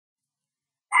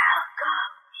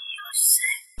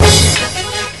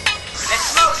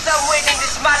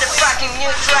fucking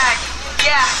new track.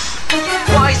 Yeah,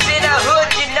 boys in the hood,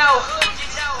 you know.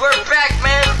 We're back,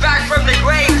 man, back from the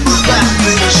grave. We can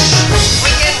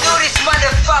do this,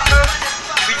 motherfucker.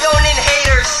 We don't need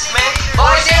haters, man.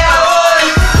 Boys in the hood.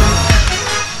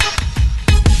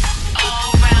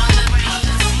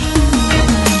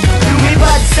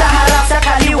 Lumipad sa harap, sa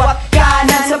kaliwat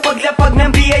kanan, sa paglapag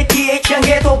ng BITH ang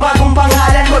ghetto, bagong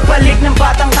pangalan. Magbalik ng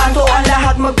batang kanto, ang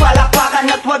lahat magpalakpakan.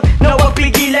 At wag na wag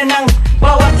pigilan ng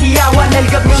bawat hiyawan.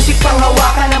 L.Gab music,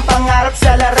 panghawakan ng pangarap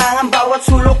sa larangan. Bawat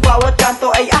sulok, bawat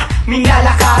kanto ay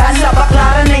minalakaran. Sa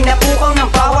baklaran ay napukaw ng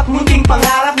bawat munting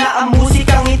pangarap. Na ang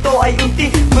musikang ito ay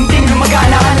unting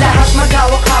lumagana. Ang lahat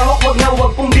maghawak-hawak, wag na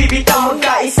wag pong bibitaw.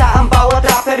 Magkaisa ang bawat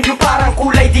rapper, yung parang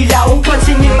kulay dilaw.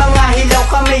 Pansinin mga hilaw,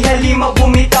 kami halimaw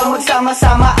bumitaw.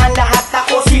 Magsama-sama ang lahat,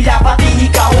 ako sila pati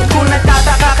ikaw. Kung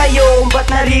nagtataka kayo, ba't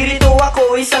naririto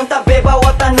ako? Isang tabi,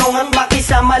 bawat tanong at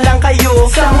makisama lang kayo.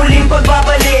 Sa muling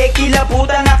pagbabalik,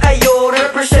 kilabutan na kayo.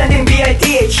 Representing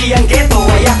BITH, ang ghetto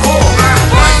ay ako. We're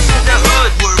boys in the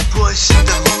hood. We're boys in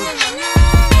the hood.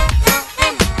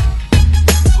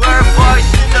 We're boys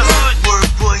in the hood. We're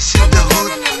boys in the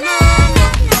hood.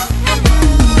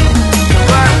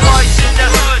 We're boys in the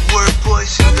hood. We're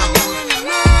boys in the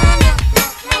hood.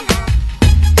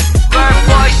 We're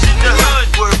boys in the hood.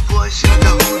 We're boys in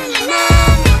the hood.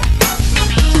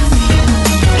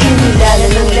 Kinilala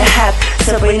ng lahat,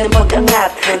 sabay ng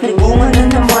pag-angat. Nagbunga na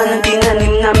naman ang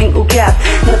tinanim naming ugat.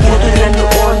 Naputol na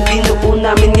noon, binuo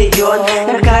namin ngayon.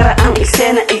 Nakaraang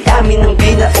eksena ay amin ang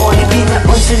binaon.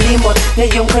 Ibinaon sa limot,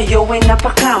 ngayon kayo ay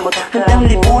napakamot. Handang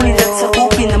lipunin at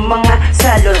sakupin ng mga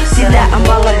salot. Sila ang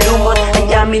mga lumot, ay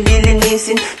amin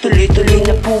lilinisin. Tuloy-tuloy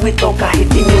na po ito kahit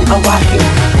inyong awatin.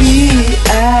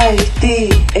 BITH,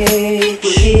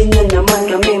 huli na naman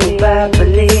kami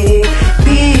magbabalik.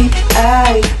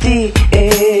 BITH,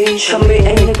 kami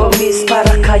ay nagpamiss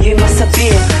para kayo'y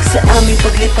masabit. Sa aming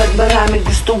paglipad maraming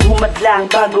gustong humadlang.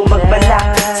 Bago magbalak,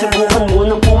 subukan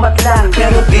munang pumatlang.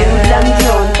 Pero biro lang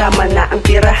yun, tama na ang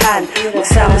tirahan.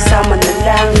 Magsama-sama na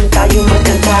lang tayo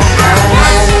magkantahan. We're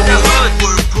boys in the hood.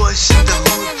 We're boys in the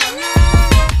hood.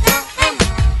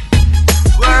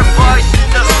 We're boys in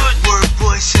the hood. We're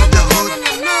boys in the hood.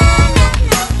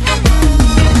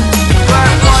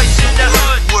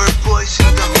 We're boys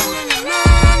in the hood.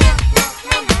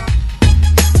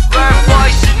 We're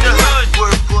boys in the hood.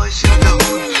 We're boys in the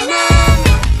hood.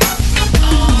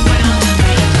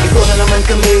 Ito na naman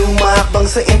kami umaakbang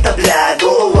sa entablado.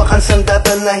 Hawakan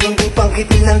sandata na hindi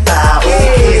pangkitil ng tao.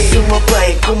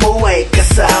 Sumabay, kumaway ka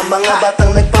sa mga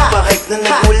batang nagpapahike na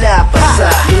nagmula pa sa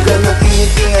lugar na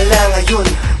tinitingala ngayon.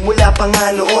 Mula pa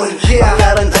nga noon,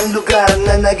 pangaran ang lugar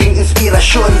na naging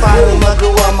inspirasyon. Paano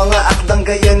magawa mga akdang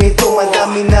gaya nito?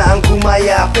 Madami na ang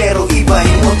gumaya pero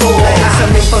ibahin mo to. Dahil sa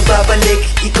aming pagbabalik,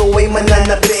 ikaw ay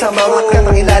mananabik. Sa bawat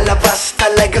katang ilalabas,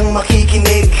 talagang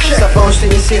makikinig. Sa bounce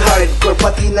din si hardcore,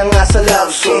 pati na nga sa love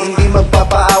song. Hindi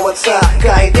magpapaawat sa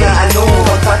kahit na ano.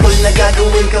 Pagpatol na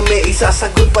gagawin kami,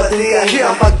 isasagot pa din.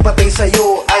 Ang pagpatay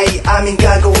sa'yo ay aming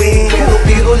gagawin. Pero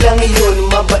biro lang iyon,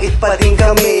 mabait pa din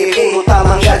kami. Puro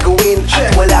tamang gagawin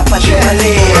at wala pa din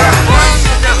mali. We're boys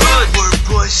in the hood. We're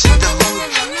boys in the hood.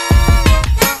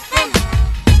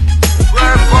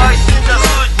 We're boys in the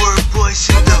hood. We're boys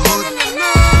in the hood.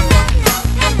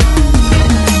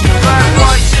 We're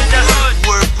boys in the hood.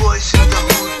 We're boys in the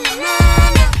hood.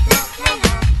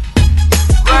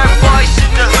 We're boys in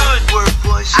the hood. We're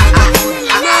boys in the hood.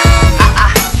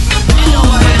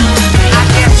 I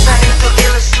guess I need to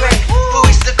illustrate who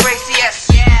is the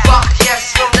craziest. Fuck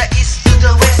yes, from the east to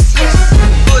the west, yes.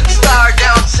 Good star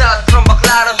down south, from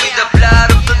Baclaran with the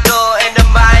blood of the law and the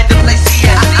mind of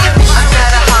Lycia. I'm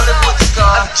not a Hollywood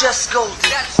star, I'm just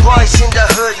golden. Boys in the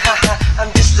hood, haha, I'm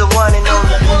just the one and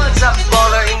only. Top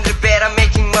baller in Rivera,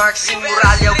 making marks in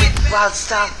Muralla with wild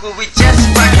stuff. We just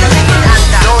sparkling in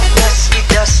Anda. Don't mess with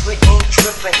us, we ain't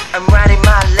tripping. I'm riding